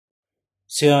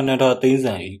ဆရာနန္ဒသိန်း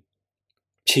စံ၏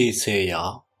ဖြေဆယ်ရာ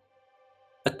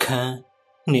အခန်း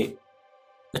နှင့်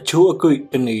အချိုးအကွေ့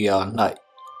တနေရာ၌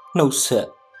နှုတ်ဆက်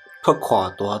ထွက်ခွာ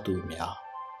သွားသူများ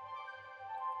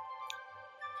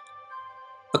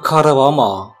အခါတစ်ပါး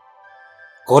မှာ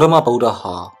ဂေါတမဗုဒ္ဓ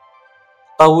ဟာ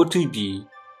တာဝတိပြည်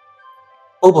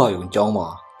ဥပ္ပါယုံကျောင်းမှာ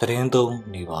သီတင်းသုံး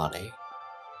နေပါလေ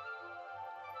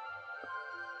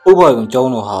ဥပ္ပါယုံကျော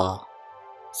င်းတော်ဟာ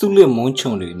စုလစ်မွန်းချွ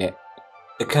န်တွေနဲ့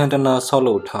အခမ်းတနာဆောက်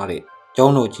လုပ်ထားတဲ့ကျော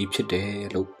င်းတော်ကြီးဖြစ်တယ်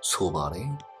လို့ဆိုပါတယ်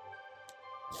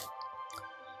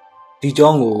ဒီကျော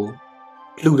င်းကို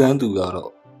လူတန်းသူက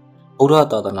တော့ဗုဒ္ဓ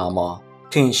သာသနာမှာ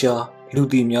ထင်ရှားလူ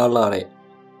သိများလာတဲ့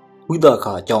ဝိသ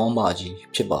ခာကျောင်းအမကြီး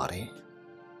ဖြစ်ပါတယ်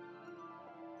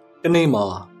ဒီနေ့မှာ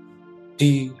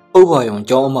ဒီဥပ္ပါယုံ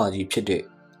ကျောင်းအမကြီးဖြစ်တဲ့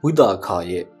ဝိသခာ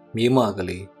ရဲ့မြေးမက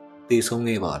လေးတည်ဆုံး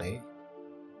ခဲ့ပါတယ်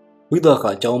ဝိသ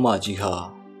ခာကျောင်းအမကြီးဟာ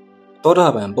သောတာ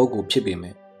ပန်ပုဂ္ဂိုလ်ဖြစ်ပေ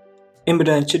မဲ့အင်မတ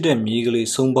န်ချစ်တဲ့မြေးကလေး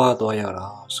ဆုံးပါသွားရတာ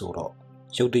ဆိုတော့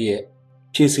ရုတ်တရက်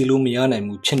ဖြည့်ဆည်းလို့မရနိုင်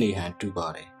မှုဖြစ်နေဟန်တူပါ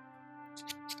တယ်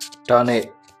ဒါနဲ့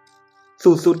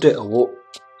စွတ်တဲ့အဝတ်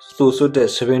စွတ်တဲ့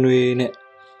စပင်တွေနဲ့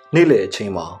နေ့လယ်အချိ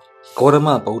န်မှာဂေါတမ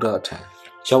ဗုဒ္ဓထံ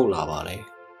ရောက်လာပါတယ်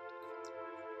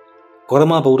ဂေါတ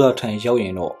မဗုဒ္ဓထံရောက်ရ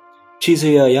င်တော့ဖြည့်ဆ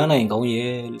ည်းရနိုင်ကောင်း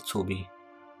ရဲ့ဆိုပြီး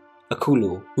အခု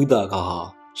လိုဝိသခာဟာ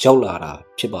ရောက်လာတာ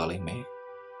ဖြစ်ပါလိမ့်မယ်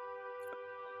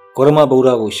ဂေါတမဗုဒ္ဓ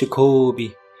ကိုရှိခိုး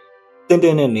ပြီးတင့်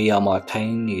တဲ့နေရာမှာထို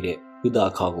င်နေတဲ့ဝိသ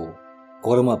ခာကို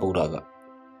ဂေါတမဗုဒ္ဓက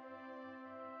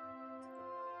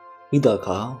ဝိသ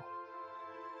ခာ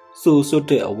စွတ်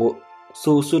တဲ့အဝတ်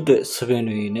စွတ်တဲ့စပင်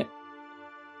တွေနဲ့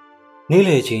နေ့လ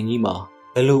ယ်ချိန်ကြီးမှာ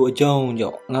ဘယ်လိုအကြောင်း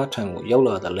ကြောင့်ငါထံကိုရောက်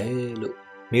လာသလဲလို့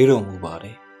မေးတော်မူပါတ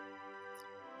ယ်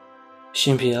ရှ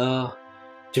င်ဖေဟာ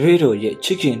တပည့်တော်ရဲ့ချ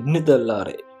စ်ခင်နှစ်သက်လာ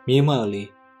တဲ့မြေးမလေး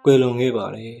ကွယ်လွန်ခဲ့ပါ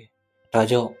တယ်ဒါ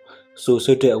ကြောင့်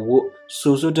စွတ်တဲ့အဝတ်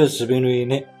စွတ်တဲ့စပင်တွေ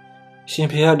နဲ့ရှင်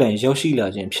ဖေဟာတိုင်ရောက်ရှိလာ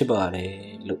ခြင်းဖြစ်ပါတယ်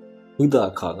လို့ဝိသ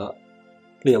ခာက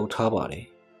လျှောက်ထားပါတယ်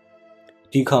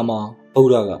ဒီခါမှာဗု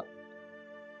ဒ္ဓက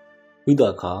ဝိသ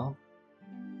ခာ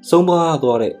ဆုံးပါ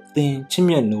သွားတဲ့သင်ချစ်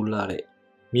မြတ်နိုးလာတဲ့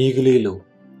မြေးကလေးလို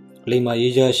လိမ္မာ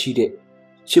ရေးကြရှိတဲ့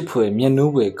ချစ်ဖွယ်မျက်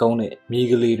နှိုးဖွယ်ကောင်းတဲ့မြေး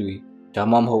ကလေးတွေဒါ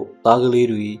မှမဟုတ်သားကလေး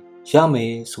တွေရမ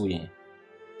ယ်ဆိုရင်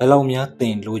ဘယ်လောက်များသ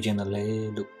င်လိုချင်တယ်လဲ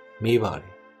လို့မေးပါတ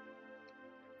ယ်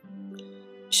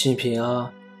ရှင်ဖေဟာ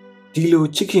ဒီလို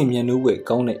ချစ်ခင်မျက်နှိုးဖွယ်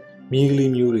ကောင်းတဲ့မြေးက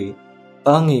လေးမျိုးတွေ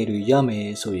သားငယ်တွေရမယ်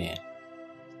ဆိုရင်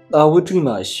တာဝတိ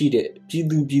မှာရှိတဲ့ပြည်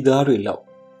သူပြည်သားတွေလောက်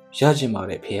ရချင်ပါ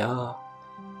တယ်ဖေဟာ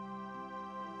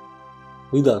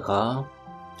ဝိသခာ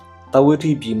တာဝ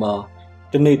တိပြည်မှာ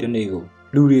တနေ့ကို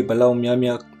လူတွေဘယ်လောက်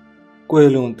များကွယ်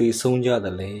လွန်သေဆုံးကြသ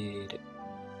လဲတဲ့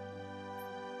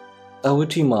တာဝ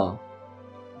တိမှာ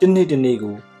တနေ့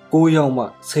ကို9ယောက်မှ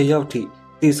10ယောက်ထိ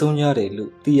သေဆုံးကြတယ်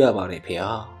လို့သိရပါတယ်ဖေ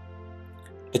ဟာ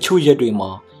တချို့ရက်တွေမှာ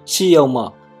10ယောက်မှ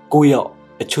9ယောက်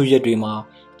တချို့ရက်တွေမှာ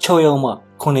6ယောက်မှ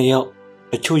9ယောက်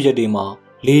တချို့ရက်တွေမှာ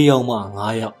4ယောက်မှ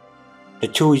5ယောက်တ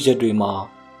ချို့ရက်တွေမှာ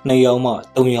2ယောက်မှ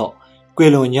3ယောက်ကွ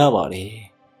ယ်လွန်ကြပါတယ်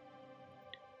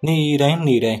နေတိုင်း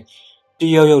တ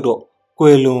ယောက်တော့ကွ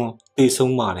ယ်လွန်သေ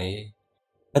ဆုံးပါတယ်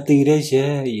အသေးတဲ့ရ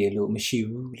က်ရည်လို့မရှိ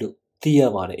ဘူးလို့သိရ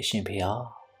ပါတယ်အရှင်ဖေဟာ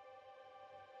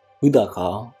ဝိသခာ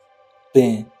သ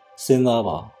င်စဉ်းစား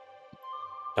ပါ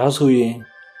ဒါဆိုရင်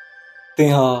သ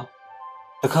င်ဟာ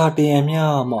တခါတရံမျှ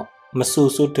မှမစွ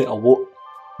တ်တဲ့အဝတ်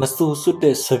မစွတ်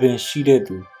တဲ့စပင်ရှိတဲ့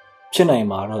သူဖြစ်နိုင်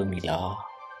မှာတော့မီလား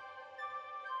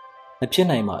မဖြစ်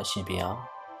နိုင်ပါအရှင်ဖေဟာ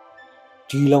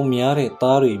ဒီလောက်များတဲ့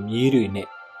သားတွေမြေးတွေနဲ့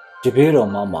တပည့်တော်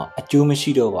မှအကျိုးမရှိ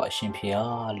တော့ပါအရှင်ဖေဟာ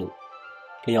လို့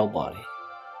လျှောက်ပါတယ်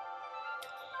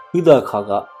ဝိသခာ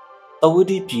ကတဝ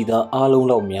တိပြည်သားအားလုံး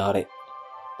လောက်များတဲ့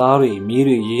သားတွေမြေး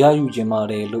တွေရယူခြင်းပါ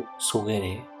တယ်လို့ဆိုခဲ့တ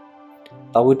ယ်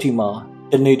တဝတိမှာ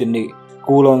တနေ့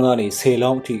9လောင်းကနေ10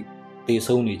လောင်းအထိသေ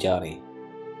ဆုံးနေကြတယ်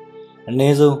အန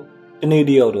ည်းဆုံးတနေ့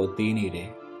တယောက်တော့သေနေတယ်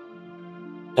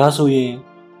ဒါဆိုရင်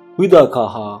ဝိသခာ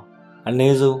ဟာအန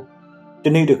ည်းဆုံးတ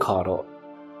နေ့တစ်ခါတော့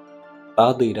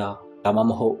သားသေးတာဒါမှ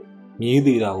မဟုတ်မြေး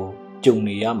သေးတာကိုကြုံ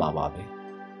နေရမှာပါပဲ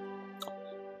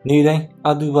နေတိုင်း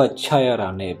အတုပချရတာ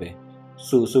နဲ့ပဲ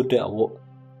စွတ်တဲ့အဝတ်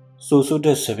စွတ်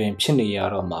တဲ့စပင်ဖြစ်နေရ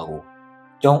တော့မှာကို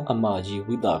ကျောင်းအမကြီး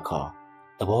ဝိသခာ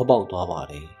သဘောပေါက်သွားပါ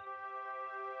တယ်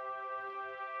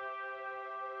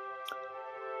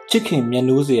ချစ်ခင်မျက်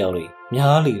နှိုးစရာတွေ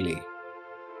များလေ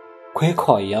ခွဲ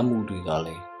ခွာရမှုတွေကလ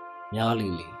ည်းများလေ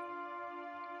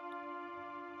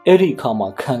အဲ့ဒီအခါမှာ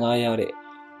ခံစားရတဲ့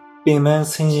ပင်ပန်း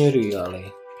ဆင်းရဲတွေကလ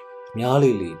ည်းများ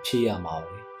လေဖြစ်ရမှာ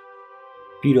ပဲ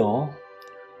ပြီးတော့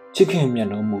ချစ်ခင်မျက်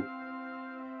နှာမှု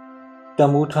တ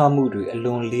မိုးထားမှုတွေအ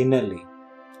လွန်လေးနက်လေ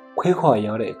ခွဲခွာရ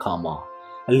တဲ့အခါမှာ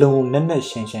အလွန်နက်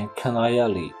ရှင်းခံစားရ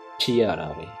လေဖြစ်ရတာ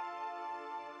ပဲ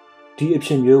ဒီအဖြ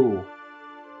စ်မျိုးကို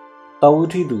တာဝ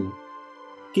တိသူ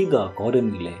ကိတာဂေါတ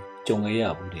မီလည်းကြုံခဲ့ရ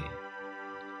ဘူးတယ်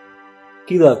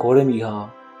ကိတာဂေါတမီဟာ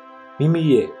မိမိ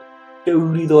ရဲ့တူ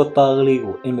ရီသောသားကလေး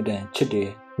ကိုအင်မတန်ချစ်တယ်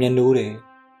မျက်နှိုးတယ်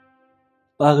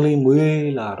သားကလေး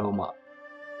မွေးလာတော့မှ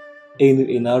အိမ်သူ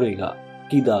အိမ်သားတွေက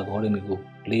ကိတာဂေါတမီကို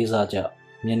လေးစားကြ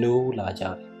မျက်နှိုးလာကြတ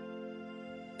ယ်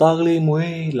သားကလေး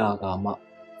မွေးလာကမှ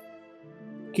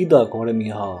ကိတာဂေါတမီ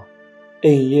ဟာ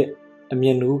အိမ်ရဲ့အမျ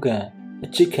က်နှိုးကန်အ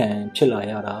ချစ်ခံဖြစ်လာ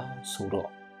ရတာဆိုတော့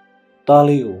သား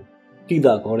လေးကိုကိ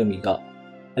တာဂေါတမီက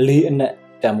အလေးအနက်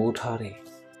တန်ဖိုးထားတယ်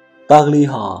သားကလေး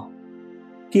ဟာ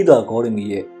ကိတာဂေါတမီ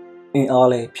ရဲ့အင်အား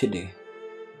လည်းဖြစ်တယ်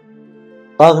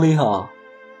သားကလေးဟာ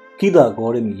ကိတာဂေါ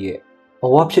တမီရဲ့ဘ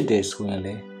ဝဖြစ်တယ်ဆိုရင်လ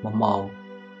ည်းမမှားဘူး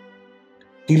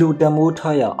ဒီလိုတန်ဖိုး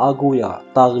ထားရအားကိုးရ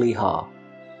သားကလေးဟာ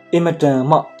အင်မတန်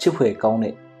မှချစ်ဖွယ်ကောင်း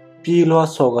တဲ့ပြေးလွှား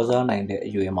စော်ကစားနိုင်တဲ့အ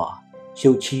ရွယ်မှာ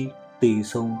ရုပ်ချီးတည်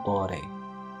ဆုံးသွားတယ်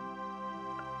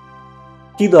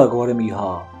ကိတာဂေါတမီဟာ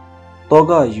တော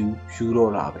ကယူ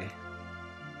တော့တာပဲ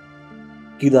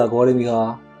ကိတာဂေါတမီဟာ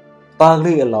သားက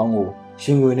လေးအလောင်းကိုရ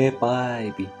င်ငွေနဲ့ပို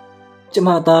က်ပြီးကျမ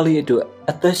သားလေးအတွက်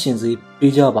အသက်ရှင်စေ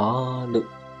ပေးကြပါလို့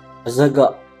ပါဇက်က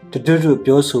တွတ်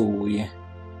ပြောဆိုရင်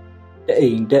တအိ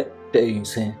မ်တက်တအိမ်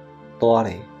ဆင်းသွားတ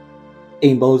ယ်အိ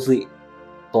မ်ပေါက်စိ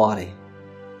သွားတယ်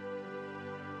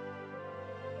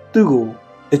သူ့ကို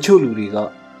တချို့လူတွေက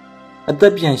အသ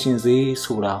က်ပြန်ရှင်စေ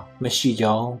ဆိုတာမရှိ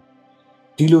ကြောင်း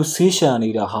ဒီလိုဆေးရှာ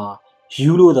နေတာဟာ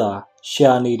ယူလို့သာ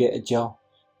ရှာနေတဲ့အကြောင်း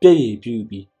ပြည့်ရည်ပြု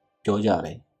ပြီးပြောကြတ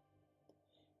ယ်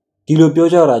ဒီလိုပြော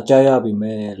ကြတာကြားရပြီ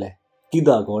မဲ့လေကိ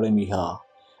တာဂေါတမီဟာ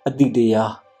အတိတ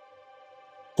ရား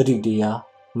တတိတရား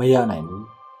မရနိုင်ဘူး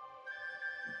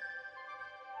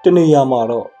တနေရာမှာ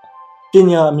တော့ပ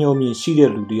ညာအမျိုးမြင့်ရှိတဲ့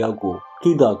လူတစ်ယောက်ကို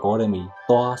ကိတာဂေါတမီ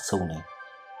သွားဆုံတယ်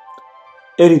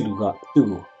အဲ့ဒီလူကသူ့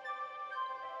ကို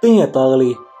တင်းရဲ့သားက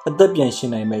လေးအသက်ပြန်ရှ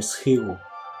င်နိုင်မဲ့ဆေးကို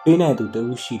ပေးနိုင်သူတ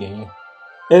ဦးရှိတယ်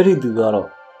အဲ့ဒီသူကတော့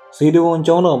ဇေတဝန်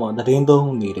ကျောင်းတော်မှာတည်င်း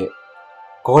သုံးနေတဲ့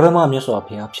ဂေါတမမြတ်စွာ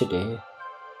ဘုရားဖြစ်တယ်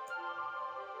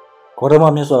ဂေါတမ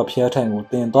မြတ်စွာဘုရားထံကို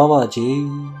တင်သွားပါကြီး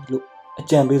လို့အ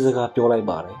ကြံပေးစကားပြောလိုက်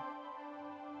ပါတယ်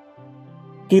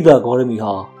ကိတာဂေါတမီ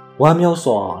ဟာဝမ်းမြောက်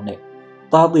စွာနဲ့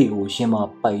သားသေးကိုရှင်မ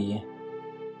ပိုက်ရင်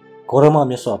ဂေါတမ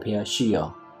မြတ်စွာဘုရားရှိရာ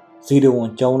ဇေတဝန်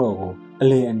ကျောင်းတော်ကိုအ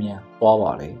လင်းအမြန်သွား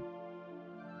ပါတယ်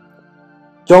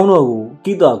ကျောင်းတော်ကို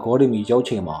ကိတာဂေါတမီရောက်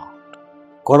ချိန်မှာ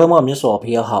ဂေါတမမြတ်စွာဘု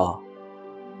ရားဟာ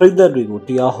ပရိသတ်တွေကိုတ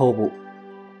ရားဟောဖို့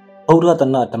ဗုဒ္ဓတ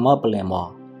နဓမ္မပလင်မှာ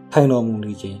ထိုင်တော်မူ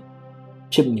နေခြင်း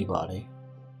ဖြစ်နေပါတယ်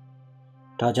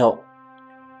ဒါကြောင့်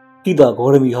ကိတာဂေါ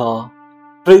တမီဟာ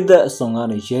ပရိသတ်အစွန်က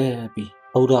နေရဲပြီး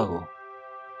ဗုဒ္ဓကို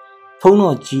ဖုံး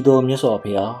တော်ကြီးတော်မြတ်စွာဘု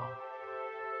ရား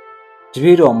တပ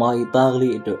ည့်တော်မ၏သားက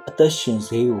လေးအတွက်အသက်ရှင်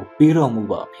စေကိုပေးတော်မူ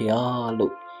ပါဘုရား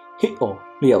လို့ဟစ်အော်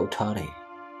လျှောက်ထားတယ်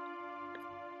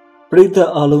ပရိသတ်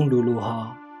အလုံးလူဟာ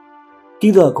ကိ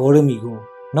တာဂေါတမီကို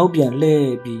နောက်ပြန်လှ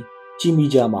ည့်ပြီးကြည့်မိ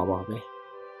ကြမှာပါပဲ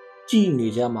ကြည့်နေ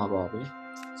ကြမှာပါပဲ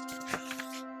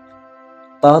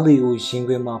သားသေးကိုရင်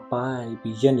ခွင်မှာပိုက်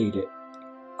ပြီးရက်နေတဲ့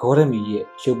ဂေါတမီရဲ့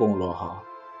ရုပ်ပုံတော်ဟာ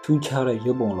ထူးခြားတဲ့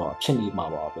ရုပ်ပုံတော်ဖြစ်နေမှာ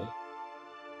ပါပဲ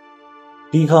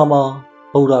ဒီခါမှာ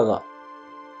ဗုဒ္ဓက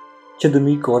ချစ်သ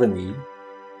မီးဂေါတမီ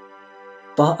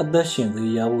သားအသက်ရှင်စေ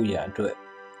ရဖို့ရန်အတွက်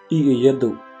ဤအရက်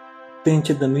တို့သင်ချ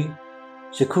စ်သမီး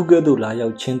ယခုကဲ့သို့လာရော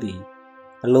က်ခြင်းသည်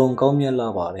အလွန်ကောင်းမြတ်လာ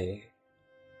ပါတယ်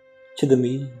ချစ်သ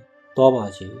မီးသွားပါ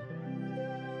ချေ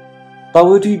တာဝ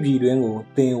တိပြည်တွင်ကို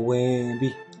သင်ဝင်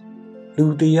ပြီးလူ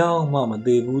တယောက်မှမ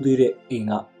သေးဘူးသေးတဲ့အိမ်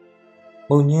က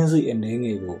မုံညင်းစိတ်အနေင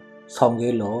ယ်ကိုဆောင်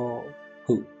ခဲ့လော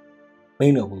ဟုမိ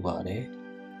န့်တော်မူပါတယ်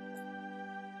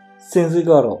စင်စစ်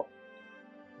ကတော့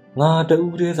ငါ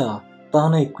တူးသေးသာသား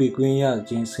နဲ့ကြွေကွင်းရ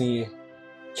ခြင်းဆင်းရဲ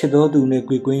ချစ်တော်သူနဲ့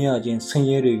ကြွေကွင်းရခြင်းဆင်း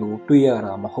ရဲတွေကိုတွေ့ရ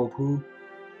တာမဟုတ်ဘူး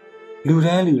လူ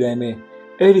တိုင်းပဲ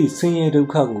အဲ့ဒီဆင်းရဲဒုက္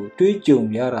ခကိုတွေးကြုံ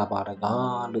ရတာပါတ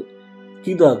ကားလို့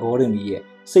ကိတာဂေါတမီရဲ့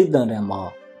စိတ်တန်တန်မှာ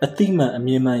အတိမှန်အ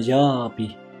မြင်မှန်ရ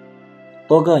ပြီး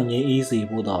တောကငြိမ်းအေးစေ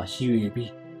ဖို့သာရှိရ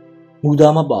ပြီးမူ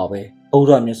သားမပါပဲဩ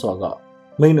ရမြတ်စွာက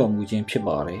မိန့်တော်မူခြင်းဖြစ်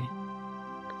ပါတယ်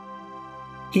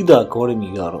ကိတာဂေါတမီ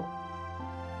ကတော့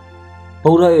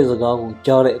ဗုဒ္ဓရဲ့စကားကို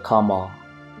ကြားတဲ့အခါမှာ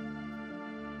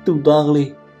သူ့သားကလေး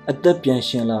အသက်ပြန်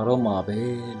ရှင်လာတော့မှာပဲ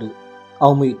လို့အော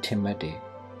က်မေ့ထင်မှတ်တယ်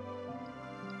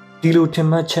ဒီလိုထင်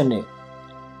မှတ်ချက်နဲ့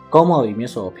ကောင်းပါပြီမြ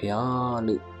တ်စွာဘုရား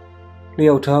လို့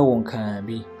လျှောက်ထားဝန်ခံ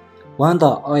ပြီးဝမ်း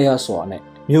သာအားရစွာနဲ့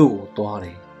မြို့ကိုသွားတ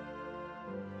ယ်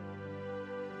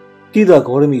ကိတာ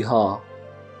ဂေါတမီဟာ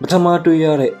ပထမတွေ့ရ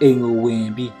တဲ့အိမ်ကိုဝင်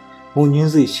ပြီးမုံည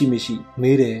င်းစိတ်ရှိမရှိ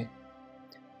မေးတယ်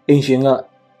အိမ်ရှင်က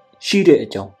ရှိတဲ့အ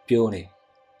ကြောင်းပြောတယ်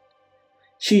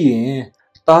ရှိရင်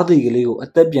သားသေးကလေးကိုအ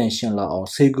သက်ပြန်ရှင်လာအောင်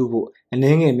ဆေးကုဖို့အ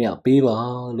နှဲငယ်မြပေးပါ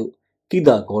လို့ကိ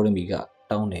တာဂေါတမီက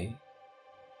တောင်းတယ်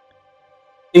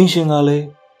အိမ်ရှင်ကလည်း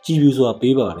ကြည်ပြူစွာ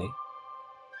ပေးပါတယ်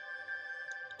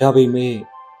ဒါပေမဲ့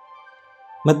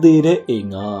မသေးတဲ့အိမ်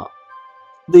က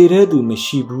သေတဲ့သူမ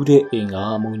ရှိဘူးတဲ့အိမ်က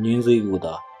မုံညင်းစိတ်ကို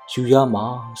သာယူရမှာ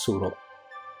ဆိုတော့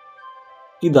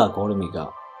ဣဒဂေါရမီက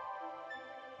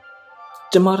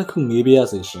ကျမတစ်ခုမေးပြရ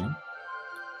စေရှင်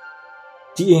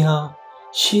ဒီအိမ်ဟာ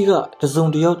ရှိကတစုံ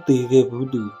တယောက်သေခဲ့ဘူး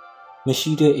သူမ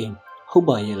ရှိတဲ့အိမ်ဟုတ်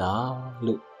ပါရဲ့လား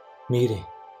လို့မေးတယ်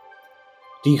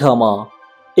ဒီခါမှာ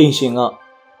အိမ်ရှင်က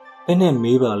ဘယ်နဲ့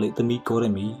မေးပါလေသမီးဂေါရ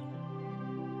မီ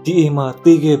ဒီအိမ်မှာ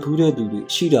သေခဲ့ဘူးတဲ့သူတွေ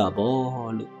ရှိတာ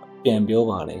ပေါ့လို့ပြန်ပြော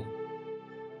ပါလေ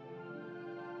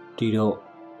ဒီတော့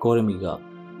ဂေါရမီက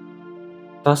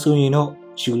ဒါဆိုရင်တော့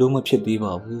ယူလို့မဖြစ်သေး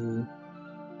ပါဘူး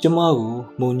ကျမကို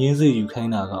မုံညင်းစိတ်ယူခို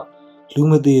င်းတာကလူ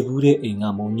မသေးဘူးတဲ့အိမ်က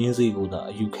မုံညင်းစိတ်ကိုသာ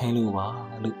ယူခိုင်းလို့ပါ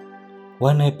လို့ဝ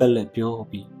မ်းနဲ့ပက်လက်ပြော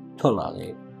ပြီးထွက်လာ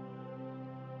ခဲ့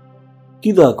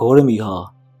ကိတာဂေါရမီဟာ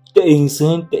တအိမ်စ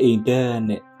င်းတအိမ်တက်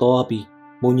နဲ့သွားပြီး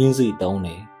မုံညင်းစိတ်တောင်းတ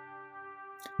ယ်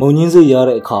မုံညင်းစိတ်ရ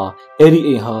တဲ့အခါအဲ့ဒီ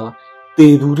အိမ်ဟာသေ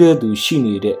ဘူးတဲ့သူရှိ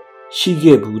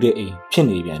ခဲ့ဘူးတဲ့အိမ်ဖြစ်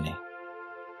နေပြန်တယ်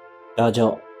ဒါကြော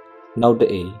င့်နောက်တ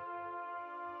အိမ်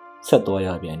ဆက်သွားရ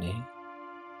ပြန်တယ်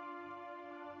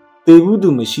သေဘူးသူ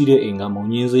မရှိတဲ့အိမ်ကမုံ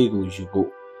ညင်းစိတ်ကိုယူဖို့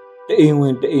တအိမ်ဝ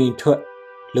င်တအိမ်ထွက်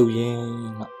လှုပ်ရင်း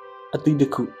ကအတိတ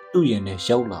ခုသူ့ရင်နဲ့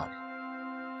ရောက်လာတယ်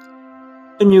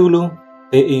တစ်မျိုးလုံး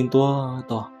ဘယ်အိမ်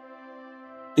သွား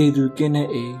သေသူကင်းတဲ့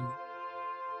အိမ်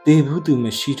သေဘူးသူမ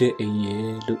ရှိတဲ့အိမ်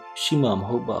ရဲ့လို့ရှိမှမ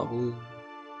ဟုတ်ပါဘူး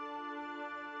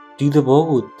ဒီသဘော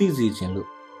ကိုသိစေခြင်းလို့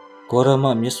ဂေါရမ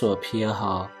မြတ်စွာဘုရား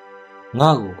ဟာ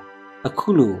ငါ့ကိုအခု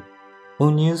လိုမုံ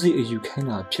ညင်းစိတ်အယူခိုင်း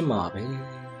တာဖြစ်မှာပဲ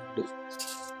လို့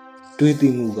တွေးသိ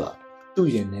မှုကသူ့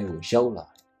ရင်ထဲကိုရောက်လာ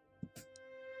တယ်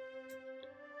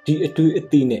ဒီအတွေးအ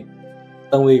သိနဲ့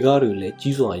တံဝေကားတွေလည်း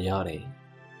ကြီးစွာရတယ်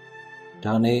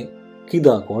ဒါနဲ့ခိ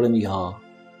တာဂေါရမီဟာ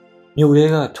မြို့ထဲ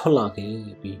ကထွက်လာခဲ့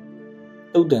ပြီး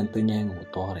တုတ်တန်တင်ញန်းကို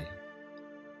သွားတယ်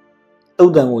တု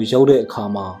တ်တန်ကိုရောက်တဲ့အခါ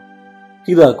မှာ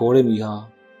ခိတာဂေါရမီဟာ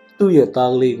သူ့ရဲ့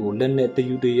သားကလေးကိုလက်နဲ့တ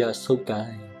ယူတရဆုပ်ကို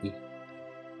င်ပြီး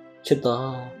ချစ်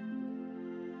သား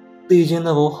တေခြင်းသ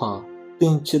ဘောဟာတ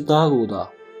င်ချစ်သားကိုသာ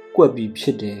ကွက်ပြီးဖြ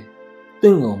စ်တယ်တ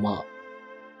င့်ကောင်မှ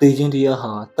တေခြင်းတရား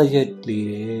ဟာတည့်ရက်လေ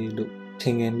တယ်လို့ထ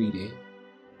င်ခဲ့မိတယ်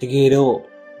တကယ်တော့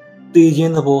တေခြ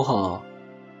င်းသဘောဟာ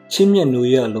ချင်းမြတ်နိုး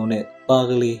ရလုံးနဲ့သား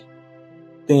ကလေး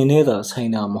တင်နဲ့သာဆို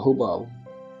င်တာမဟုတ်ပါဘူး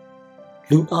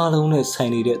လူအလုံးနဲ့ဆို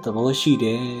င်နေတဲ့သဘောရှိတ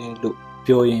ယ်လို့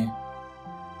ပြောရင်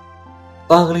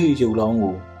သားကလေးရုပ်လောင်း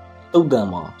ကိုတုတ်တန်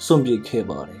မှာစွန့်ပစ်ခဲ့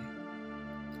ပါတယ်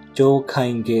ကြောခို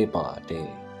င်းခဲ့ပါတယ်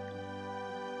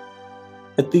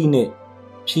အတိနဲ့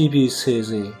ဖြည်းဖြည်းဆဲ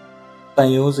ဆဲတ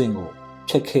န်ရိုးစင်ကို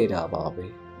ဖြတ်ခဲ့တာပါပဲ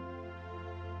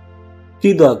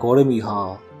ကိတာဂေါရမီဟာ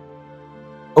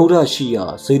ဗုဒ္ဓရှိရာ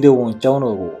ဇေတဝန်ကျောင်း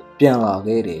တော်ကိုပြန်လာ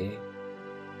ခဲ့တယ်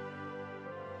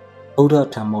ဗုဒ္ဓ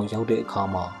ထံမောရောက်တဲ့အခါ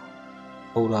မှာ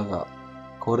ဗုဒ္ဓက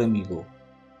ဂေါရမီကို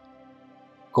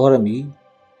ဂေါရမီ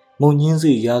မုံညင်း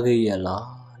စိတ်ရခဲ့ရလား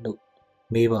လို့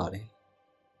မေးပါတယ်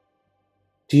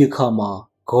ဒီအခါမှာ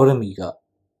ဂေါရမီက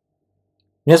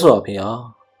မြတ်စွာဘုရား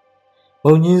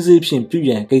မုံညင်းစိတ်ဖြင့်ပြု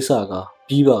ရန်ကိစ္စက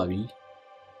ပြီးပါပြီ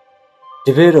တ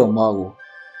ပည့်တော်မကို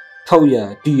ထောက်ရ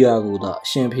တရားကိုသာအ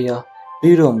ရှင်ဘုရား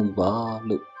ပေးတော်မူပါ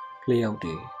လို့လျှောက်တ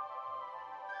ယ်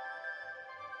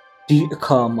ဒီအ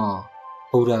ခါမှာ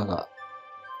ဗုဒ္ဓက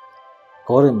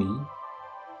ဂေါရမီ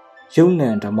ယုံ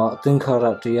nant ဓမ္မအသင်္ခါရ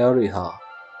တရားတွေဟာ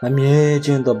မမြဲခြ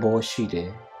င်းသဘောရှိတ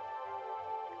ယ်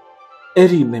အဲ့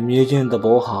ဒီမမြဲခြင်းသ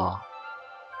ဘောဟာ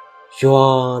ရွာ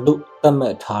လို့သတ်မှ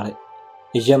တ်ထားတဲ့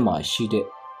အရက်မှာရှိတဲ့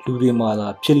လူတွေမှာသာ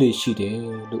ဖြစ်လေရှိတယ်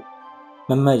လို့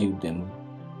မမှတ်ယူသင့်ဘူး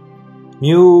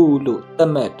မျိုးလို့သ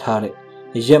တ်မှတ်ထားတဲ့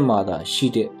အရက်မှာသာရှိ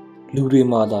တဲ့လူတွေ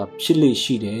မှာသာဖြစ်လေ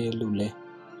ရှိတယ်လို့လည်း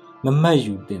မမှတ်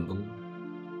ယူသင့်ဘူး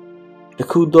တ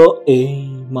ခုသောအိမ်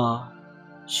မှာ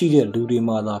ရှိတဲ့လူတွေ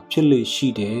မှာသာဖြစ်လေရှိ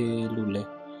တယ်လို့လည်း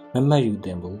မမှတ်ယူသ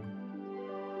င့်ဘူး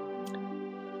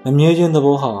မမြဲခြင်းသ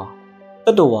ဘောဟာတ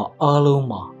တ္တဝါအားလုံး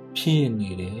မှာဖြစ်နေ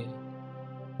တယ်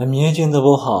မမြဲခြင်းသ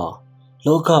ဘောဟာ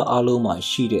လောကအားလုံးမှာ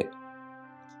ရှိတဲ့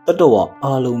တတ္တဝါ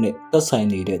အားလုံးနဲ့သက်ဆိုင်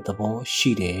နေတဲ့သဘော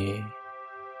ရှိတယ်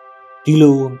ဒီ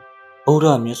လိုဗုဒ္ဓ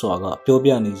မြတ်စွာကပြောပြ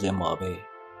နေစမှာပဲ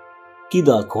ကိ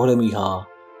တာဂေါရမီဟာ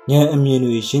ဉာဏ်အမြင်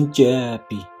တွေရင့်ကျက်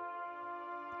ပြီး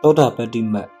သောတာပတ္တိ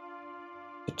မတ်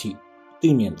အထိသိ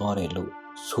မြင်သွားတယ်လို့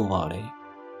ဆိုပါတယ်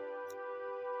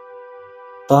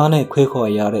သားနဲ့ခွဲခွာ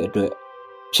ရတဲ့အတွက်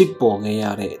ဖြစ်ပေါ်ခဲ့ရ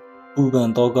တဲ့ပူပန်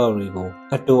သောကတွေကို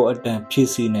အတော်အတန်ဖြည့်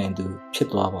ဆည်းနိုင်သူဖြစ်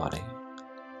သွားပါတယ်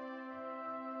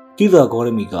ကိတာဂေါရ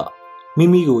မီကမိ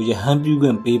မိကိုယဟန်ပြုခွ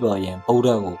င့်ပေးပါရန်ဗုဒ္ဓ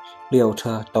ကိုလျှောက်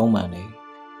ထားတောင်းပန်တယ်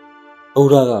ဗု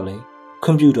ဒ္ဓကလည်းခွ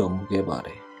င့်ပြုတော်မူခဲ့ပါတ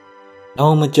ယ်နော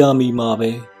က်မကြာမီမှာ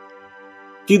ပဲ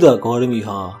ကိတာဂေါရမီ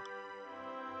ဟာ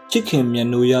ချစ်ခင်မြတ်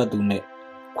နိုးရသူနဲ့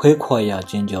ခွဲခွာရ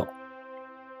ခြင်းကြောင့်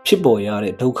ဖြ ဖြစ်ပေါ်ရ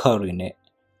တဲ့ဒုက္ခတွေနဲ့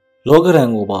လောကရန်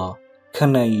ကိုပါခံ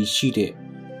နိုင်ရည်ရှိတဲ့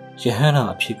ယဟန္တာ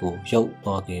အဖြစ်ကိုရောက်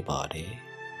သွားခဲ့ပါတယ်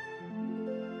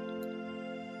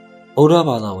ဗုဒ္ဓ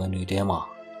ဘာသာဝင်တွေထဲမှာ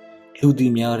လူသိ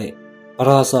များတဲ့ပ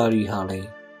ရာစာရီဟာလည်း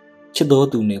ချစ်တော်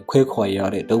သူနဲ့ခွဲခွာရ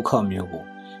တဲ့ဒုက္ခမျိုးကို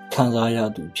ခံစားရ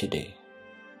သူဖြစ်တယ်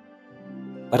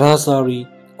ပရာစာရီ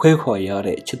ခွဲခွာရ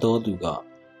တဲ့ချစ်တော်သူက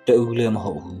တဦးလည်းမ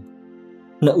ဟုတ်ဘူး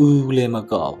နှစ်ဦးလည်းမ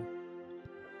ကောက်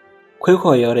ခွဲ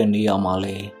ခွာရတဲ့နေရာမှာလ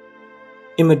ည်း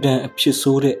အင်မတန်အဖြစ်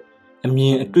ဆိုးတဲ့အမြ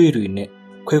င်အတွေ့တွေနဲ့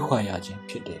ခွဲခွာရခြင်း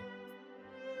ဖြစ်တယ်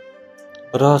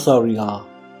ပရာစာရီဟာ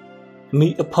မိ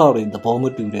အဖတွေသဘောမ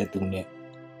တူတဲ့သူနဲ့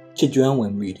ချစ်ကြွမ်းဝ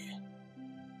င်မိတယ်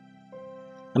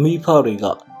အမိအဖတွေက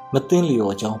မသိ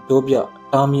လျော်ကြောင်းပြောပြ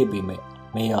တားမြစ်ပေမဲ့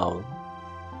မရဘူး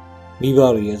မိဘ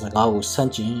တွေရဲ့စကားကိုဆ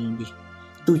န့်ကျင်ပြီး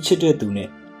သူချစ်တဲ့သူနဲ့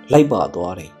လိုက်ပါ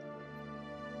သွားတယ်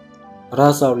ပရာ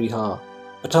စာရီဟာ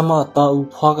ပထမသားဦး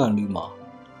ဖွားကန်ဒီမှာ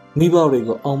မိဘတွေ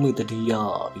ကိုအောက်မေ့တတိယ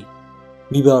ပြီး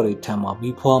မိဘတွေထံမှာမိ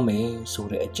ဖွားမယ်ဆို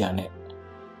တဲ့အကြံနဲ့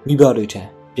မိဘတွေထံ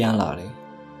ပြန်လာတယ်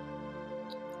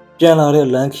ပြန်လာတဲ့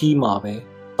လမ်းခီးမှာပဲ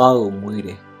သားကိုမွေးတ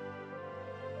ယ်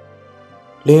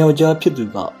လင်ယောက်ျားဖြစ်သူ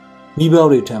ကမိဘ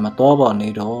တွေထံမှာသွားပါနေ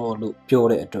တော့လို့ပြော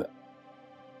တဲ့အတွက်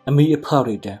အမိအဖ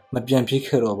တွေတန်းမပြန်ဖြစ်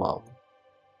ခဲ့တော့ပါဘူး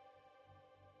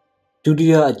ဒုတိ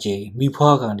ယအကြိမ်မိ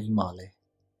ဖွားကန်ဒီမှာလဲ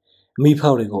မိဖ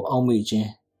တွေကိုအောက်မေ့ခြင်း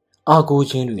အားကိုး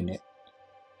ခြင်းတွေနဲ့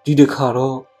ဒီတစ်ခါ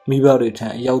တော့မိဘတွေထံ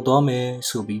အရောက်သွားမယ်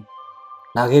ဆိုပြီး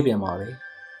လာခဲ့ပြန်ပါပဲ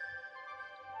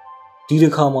ဒီတ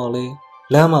စ်ခါမှလဲ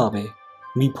လမ်းမှာပဲ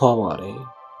မိဖွားပါတယ်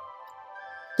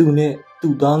သူနဲ့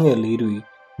သူ့သားငယ်လေးတွေ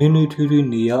နွေးနွေးထွေးထွေး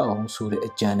နေရအောင်ဆိုတဲ့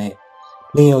အကြံနဲ့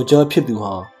လင်ယောက်ျားဖြစ်သူ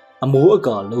ဟာအမိုးအ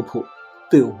ကာလုပ်ဖို့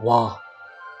သူ့ဝါ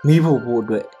မိဖို့အ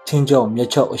တွက်ထင်းကြောင်မျက်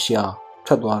ချောက်အရှာ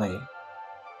ထွက်သွားတယ်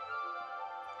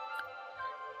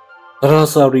ပရာ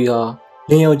စာရီဟာ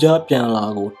လင်ယောက်ျားပြန်လာ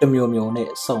ကိုတမျိုးမျိုးနဲ့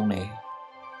စောင့်နေ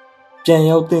ပြန်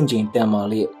ရောက်တဲ့ချိန်တန်မာ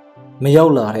လေးမရော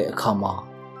က်လာတဲ့အခါမှာ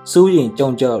စိုးရင်ကြော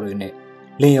င်ကြတွေနဲ့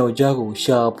လင်ယောက်ျားကို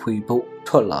ရှာဖွေဖို့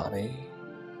ထွက်လာတယ်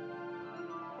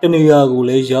တနေရာကို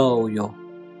လည်းရောက်ရော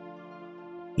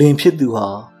လင်ဖြစ်သူဟာ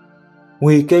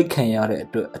ငွေကိတ်ခံရတဲ့အ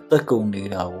တွက်အသက်ကုန်နေ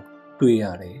တာကိုတွေ့ရ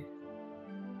တယ်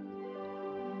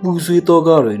ပူဆွေးတော့က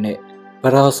တွေနဲ့ပ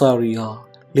ရာစာရီဟာ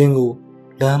လင်ကို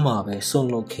လမ်းမှာပဲဆွန့်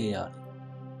လွတ်ခဲ့ရတယ်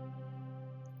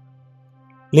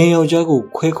လင်ယောက်ျားကို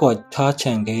ခွဲခွာထားချ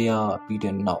န်ခဲ့ရပြီး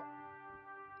တဲ့နောက်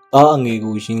သားအငယ်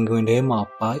ကိုရင်ခွင်ထဲမှာ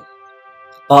ပိုက်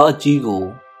သားအကြီးကို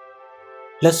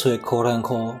လက်ဆွဲခေါ်ရန်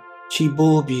ခေါ်ချီ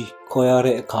ပိုးပြီးခေါ်ရ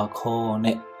တဲ့အခါခေါ်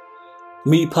နဲ့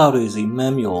မိဖတွေစီမှ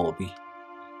န်းမြော်ပြီး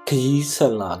ခရီးဆ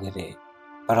က်လာခဲ့တဲ့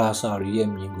ပရာစာရီရဲ့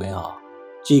မြင်ကွင်းဟာ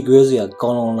ကြည်ကွဲစရာကော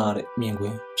င်းလွန်လာတဲ့မြင်ကွ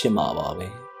င်းဖြစ်မှာပါပဲ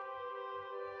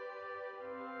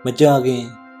မကြခင်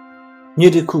မြ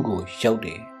စ်တစ်ခုကိုရောက်တ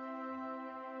ယ်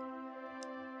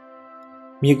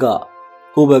မြစ်က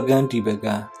ဟိုဘက်ကန်းဒီဘက်က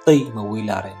န်းသိပ်မဝေး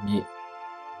လာတဲ့မြစ်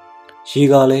ရေ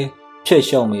ကလည်းဖြက်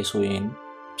လျှောက်မယ်ဆိုရင်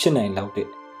ဖြစ်နိုင်လောက်တဲ့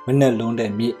မနဲ့လွန်း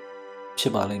တဲ့မြစ်ဖြ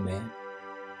စ်ပါလိမ့်မယ်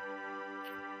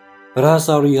ပရာ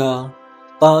စာရီဟာ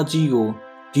သားအကြီးကို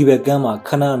ဒီဘက်ကန်းမှာခ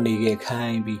ဏနေခဲ့ခို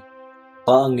င်းပြီး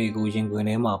သားအငယ်ကိုရင်ခွင်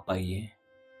ထဲမှာပိုက်ရင်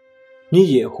မြစ်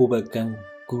ရဲ့ဟိုဘက်ကန်း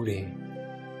ကူးတယ်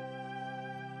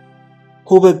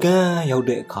ဟိုဘက်ကန်းရောက်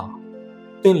တဲ့အခါ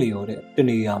တင့်လျော်တဲ့တ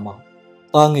နေရာမှာ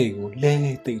သားငယ်ကိုလဲ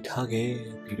သိပ်ထားခဲ့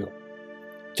ပြီးတော့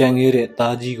ကြံခဲ့တဲ့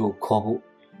သားကြီးကိုခေါ်ဖို့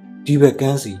ဒီဘက်က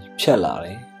န်းစီဖြတ်လာတ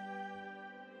ယ်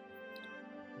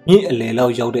မြစ်အလယ်လော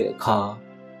က်ရောက်တဲ့အခါ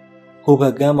ဟိုဘ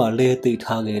က်ကန်းမှာလဲသိပ်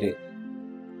ထားခဲ့တဲ့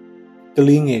က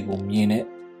လေးငယ်ကိုမြင်တဲ့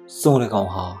စွန်တကော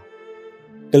င်ဟာ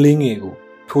ကလေးငယ်ကို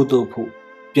ထိုးတော့ဖို့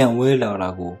ပြန်ဝဲလာတာ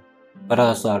ကိုပရာ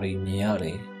စာရီမြင်ရတ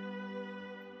ယ်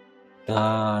ဒါ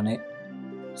နဲ့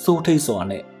စိုးထိတ်စွာ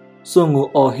နဲ့စွန်ကို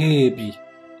အော်ဟဲပြီး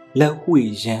လက်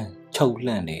ဝှေ့ရမ်းခြောက်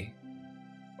လှန့်တယ်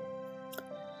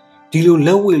ဒီလိုလ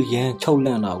က်ဝှေ့ရမ်းခြောက်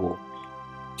လှန့်တာကို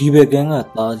ဒီဘက်ကန်းက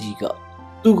သားကြီးက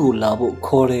သူ့ကိုလာဖို့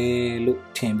ခေါ်တယ်လို့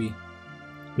ထင်ပြီး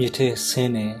မြစ်ထဲဆ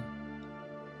င်းတယ်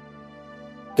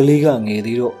ကလေးကငယ်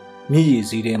သေးတော့မြစ်ရည်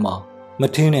စည်းထဲမှာမ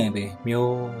ထင်းနိုင်ပဲမျော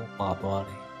ပါသွားတ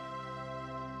ယ်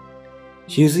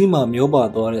ရေစည်းမှာမျောပါ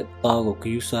သွားတဲ့သားကိုဂ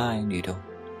ယူးဆိုင်နေတော့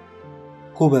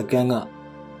ဟိုဘက်ကန်းက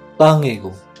သားငယ်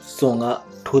ကိုစွန်က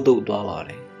ထိုးတုပ်သွားပါ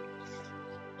တယ်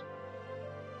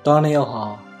တားနှစ်ယောက်ဟာ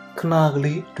ခဏက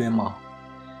လေးအတွင်းမှာ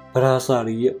ပရာစာ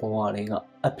ရီရဲ့ဘဝတွေက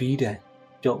အပီးတန်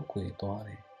ပျောက်ကွယ်သွားတ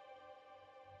ယ်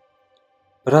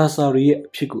ပရာစာရီရဲ့အ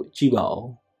ဖြစ်ကိုကြည့်ပါဦး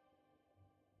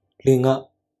လင်က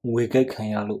ငွေကိတ်ခံ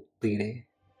ရလို့သေတယ်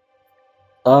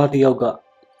သားတစ်ယောက်က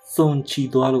စွန်ချီ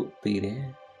သွားလို့သေတယ်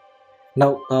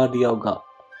နောက်သားတစ်ယောက်က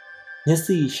မျက်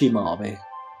စိရှိမှပဲ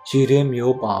ရေထဲ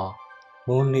မျောပါ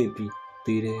မုန်းနေပြီး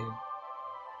သေတယ်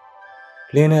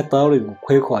လင်းနဲ့သားတွေကို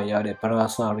ခွဲခွာရတဲ့ပရာ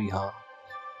စာရီဟာ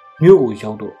မြို့ကို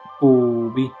ရောက်တော့ပို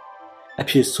ပြီးအ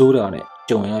ဖြစ်ဆိုးတာနဲ့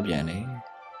ကြုံရပြန်တယ်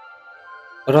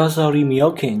ပရာစာရီမရော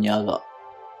က်ခင်ညက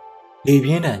လေပြ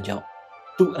င်းတံကြောင့်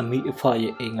သူ့အမိအဖ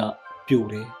ရဲ့အိမ်ကပြို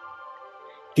တယ်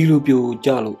ဒီလိုပြိုကြ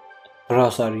လို့ပရာ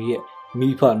စာရီရဲ့မိ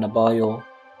ဖနှစ်ပါးရော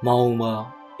မောင်ပါ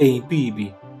အိမ်ပြီး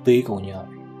သေးကုန်ကြ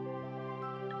ပြီ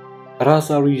ပရာ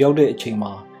စာရီရောက်တဲ့အချိန်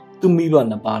မှာသူ့မိဘ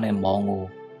နှစ်ပါးနဲ့မောင်ကို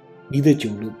မိသက်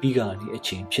ကြုံလို့ပြီးကာနေအ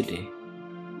ချိန်ဖြစ်တယ်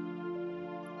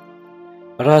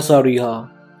ပရာစာရီဟာ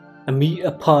အမိ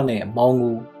အဖနဲ့မောင်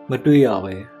ကိုမတွေ့ရ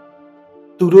ပဲ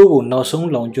သူတို့ကိုနောက်ဆုံး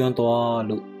လောင်ကျွမ်းသွား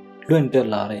လို့လွင့်တက်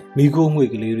လာတဲ့မိခိုးငွေ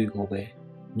ကလေးတွေကိုပဲ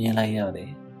မြင်လိုက်ရတ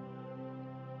ယ်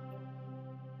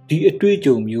ဒီအတွေ့အ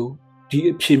ကြုံမျိုးဒီ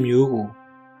အဖြစ်မျိုးကို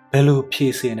ဘယ်လိုဖြေ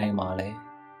ရှင်းနိုင်မှာလဲ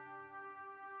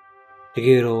တက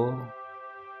ယ်တော့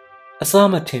အစ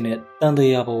မထင်တဲ့တန်တ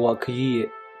ရားဘဝခရီးရဲ့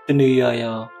တနေရာ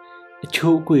ရာအ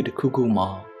ချိုးအကွေတစ်ခုခုမှာ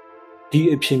ဒီ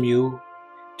အဖြစ်မျိုး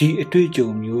ဒီအတွေ့အကြုံ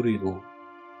မျိုးတွေကို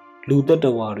လူတ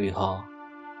attva တွေဟာ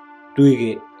တွေ့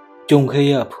ခဲ့ကြုံခဲ့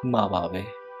ရဖူးမှာပါပဲ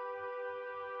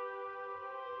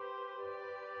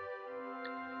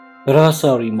ပရာ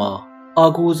စာရီမှာအာ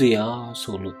ကိုးစရာ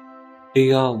ဆိုလို့တ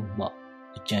ရားမှ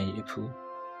အကြံရဖူး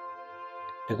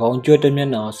တကောင်ကြွတဲ့မျ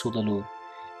က်နှာဆိုသလို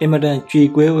အင်မတန်ကြွေ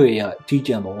ကွဲဝေရအကြီး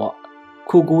ကျယ်ဘဝ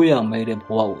ခိုကိုးရမဲတဲ့ဘ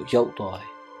ဝကိုရောက်သွားတ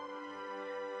ယ်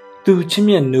သူချစ်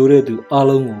မြတ်နိုးတဲ့သူအား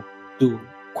လုံးကိုသူ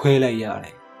ခွဲလိုက်ရတ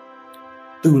ယ်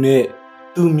သူနဲ့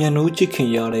သူမျက်နှိုးချစ်ခင်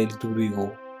ရတဲ့သူတွေကို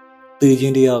သေခြ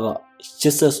င်းတရားကရ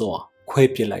က်ဆက်စွာခွဲ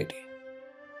ပစ်လိုက်တယ်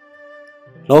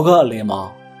လောကအလယ်မှာ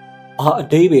ဘာအ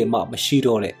တိတ်ပဲမှမရှိ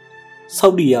တော့တဲ့ဆော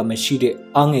က်တည်ရမရှိတဲ့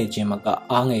အားငယ်ခြင်းမက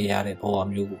အားငယ်ရတဲ့ဘဝ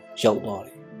မျိုးကိုရောက်သွားတ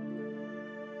ယ်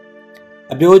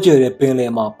အပြောကျတဲ့ပင်လ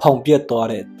ယ်မှာဖောင်ပြက်သွား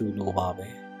တဲ့သူလိုပါပဲ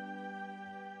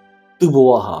သူ့ဘ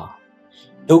ဝဟာ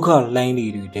ဒုက္ခလိုင်းတွေ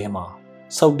ထဲမှာ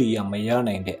ဆောက်တည်ရမရ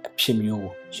နိုင်တဲ့အဖြစ်မျိုး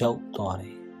ကိုရောက်သွားတ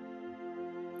ယ်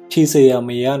ဖြည့်စရာမ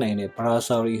ရနိုင်တဲ့ပရာ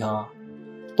စာရီဟာ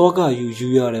တောကယူ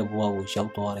ရတဲ့ဘဝကိုရော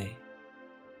က်သွားတယ်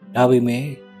ဒါပေမဲ့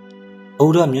ဗု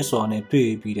ဒ္ဓမြတ်စွာနဲ့တွေ့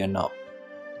ပြီးတဲ့နောက်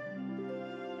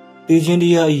တေခြင်းတ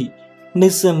ရားဤနှိ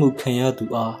မ့်ဆက်မှုခံရသူ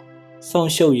အားစော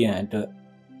င့်ရှောက်ရန်အတွက်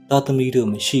သားသမီးတို့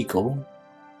မရှိကုန်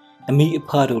အမိအဖ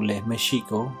တို့လည်းမရှိ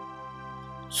ကုန်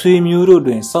ဆွေမျိုးတို့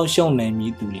တွင်စောင့်ရှောက်နိုင်မ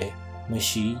ည်သူလည်းမ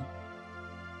ရှိ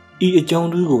ဤအကြောင်း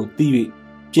တို့ကိုသိ၍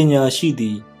ပညာရှိသ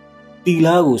ည်တီ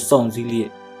လာကိုစောင့်စည်းလျ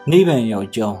က်နိဗ္ဗာန်ရောက်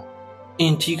ကြောင်းအ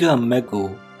င်တိကမက်ကို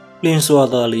လင်းစွာ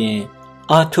သာလျင်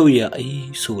အားထုတ်ရ၏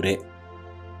ဆိုတဲ့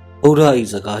ဗုဒ္ဓ၏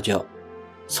စကားကြောင့်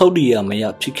ဆောက်တည်ရမရ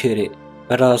ဖြစ်ခဲ့တဲ့ပ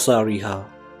ရာစာရီဟာ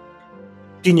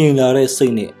တည်ငြိမ်လာတဲ့စိ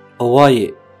တ်နဲ့ဘဝ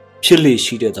ရဲ့ဖြစ်လေ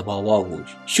ရှိတဲ့သဘာဝကို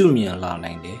ရှုမြင်လာ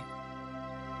နိုင်တယ်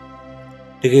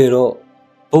တကယ်တော့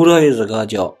ဗုဒ္ဓရဲ့စကား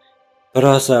ကြောင့်ပ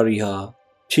ရာစာရီဟာ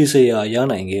ဖြည့်စရာရ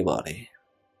နိုင်ခဲ့ပါတယ်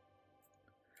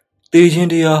တေခြင်း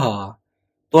တရားဟာ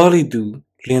သွားလိသူ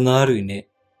လင်သားတွေနဲ့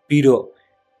ပြီးတော့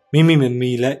မိမမ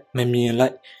မီလိုက်မမြင်လို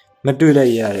က်မတွေ့လို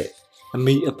က်ရတဲ့အ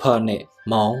မိအဖနဲ့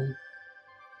မောင်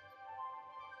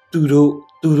သူ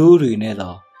တို့တွေနဲ့သာ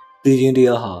တေခြင်းတ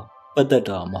ရားဟာပတ်သက်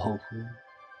တာမဟုတ်ဘူး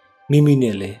မိမိ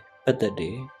နဲ့လည်းပတ်သက်တ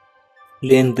ယ်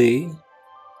လင်သေး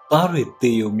သားတွေ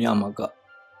တေယုံမြမှာက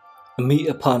အမိ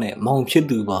အဖနဲ့မောင်ဖြစ်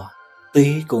သူပါ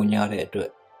သေးကုန်ကြတဲ့အတွ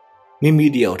က်မိမိ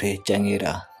တယောက်တည်းကြံခဲ့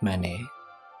တာမှန်တယ်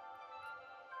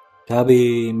ဒါပေ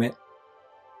မဲ့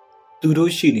သူ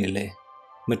တို့ရှိနေလဲ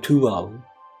မထူးပါဘူး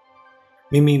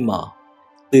မိမိမှာ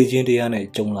သေခြင်းတရားနဲ့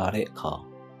ကြုံလာတဲ့အခါ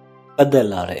ပတ်သက်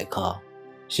လာတဲ့အခါ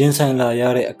ရင်ဆိုင်လာရ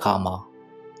တဲ့အခါမှာ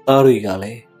သားတွေကလ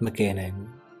ည်းမကယ်နိုင်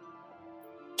ဘူး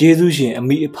ကျေးဇူးရှင်အ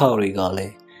မိအဖတွေကလ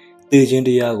ည်းသေခြင်းတ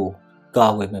ရားကိုကာ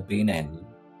ဝယ်မပေးနိုင်ဘူး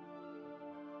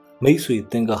မိတ်ဆွေ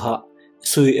သင်္ကဟအ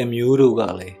ဆွေအမျိုးတို့က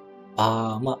လည်းဘာ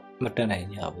မှမတတ်နိုင်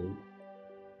ကြဘူး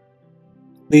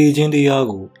သေခြင်းတရား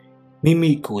ကိုမိ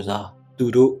မိကိုယ်စားသူ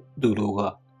တို့က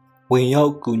ဝင်ရော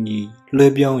က်ကူညီလွှဲ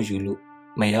ပြောင်းယူလို့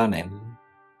မရနိုင်ဘူး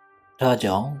ဒါ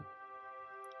ကြောင့်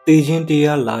သေခြင်းတ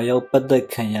ရားလာရောက်ပတ်သက်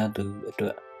ခံရသူအတွ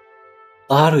က်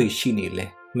သားတွေရှိနေလဲ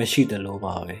မရှိတယ်လို့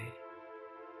ပါပဲ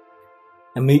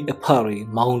အမိအဖတွေ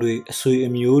မောင်တွေအဆွေ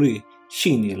အမျိုးတွေ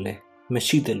ရှိနေလဲမ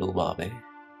ရှိတယ်လို့ပါပဲ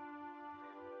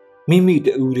မိမိ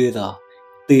တူတည်းသာ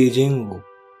သေခြင်းကို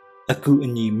အကူအ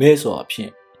ညီမဲ့စွာဖြ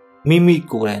င့်မိမိ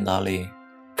ကိုယ်တိုင်သာလေ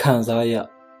ခံစားရ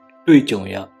တွေ့ကြုံ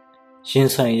ရရင်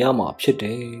ဆိုင်ရမှာဖြစ်တ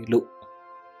ယ်လို့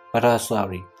ပရာစာ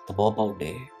ရီသဘောပေါက်တ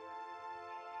ယ်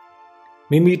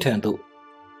မိမိထံသို့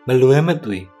မလွဲမ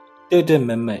သွေတဲ့မ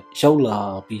က်ရောက်လာ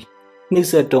ပြီးနှိမ့်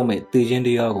ဆက်တော့မဲ့သေခြင်းတ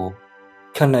ရားကို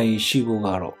ခံနိုင်ရှိဖို့က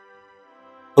တော့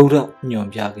ဗုဒ္ဓညွှန်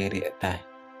ပြခဲ့တဲ့အတိုင်း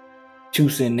ကျူ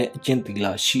စင်တဲ့အကျင့်သီလ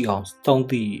ရှိအောင်တောင်း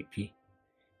တပြီး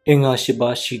အင်္ဂါ၈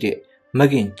ပါးရှိတဲ့မဂ္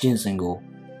ဂင်ကျင့်စဉ်ကို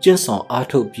ကျင့်ဆောင်အား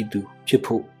ထုတ်ပြီးသူဖြစ်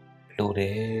ဖို့လိုတ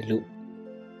ယ်လို့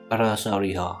ပရာစာ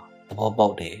ရီဟာ ဘောပေါ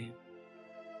က်တယ်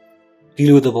ဒီ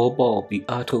လိုသဘောပေါက်ပြီး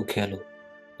အားထုတ်ခဲ့လို့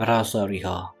ဗရာစာရီ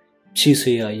ဟာဖြည့်စ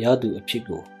ရာရသူအဖြစ်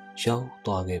ကိုရောက်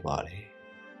သွားခဲ့ပါတယ်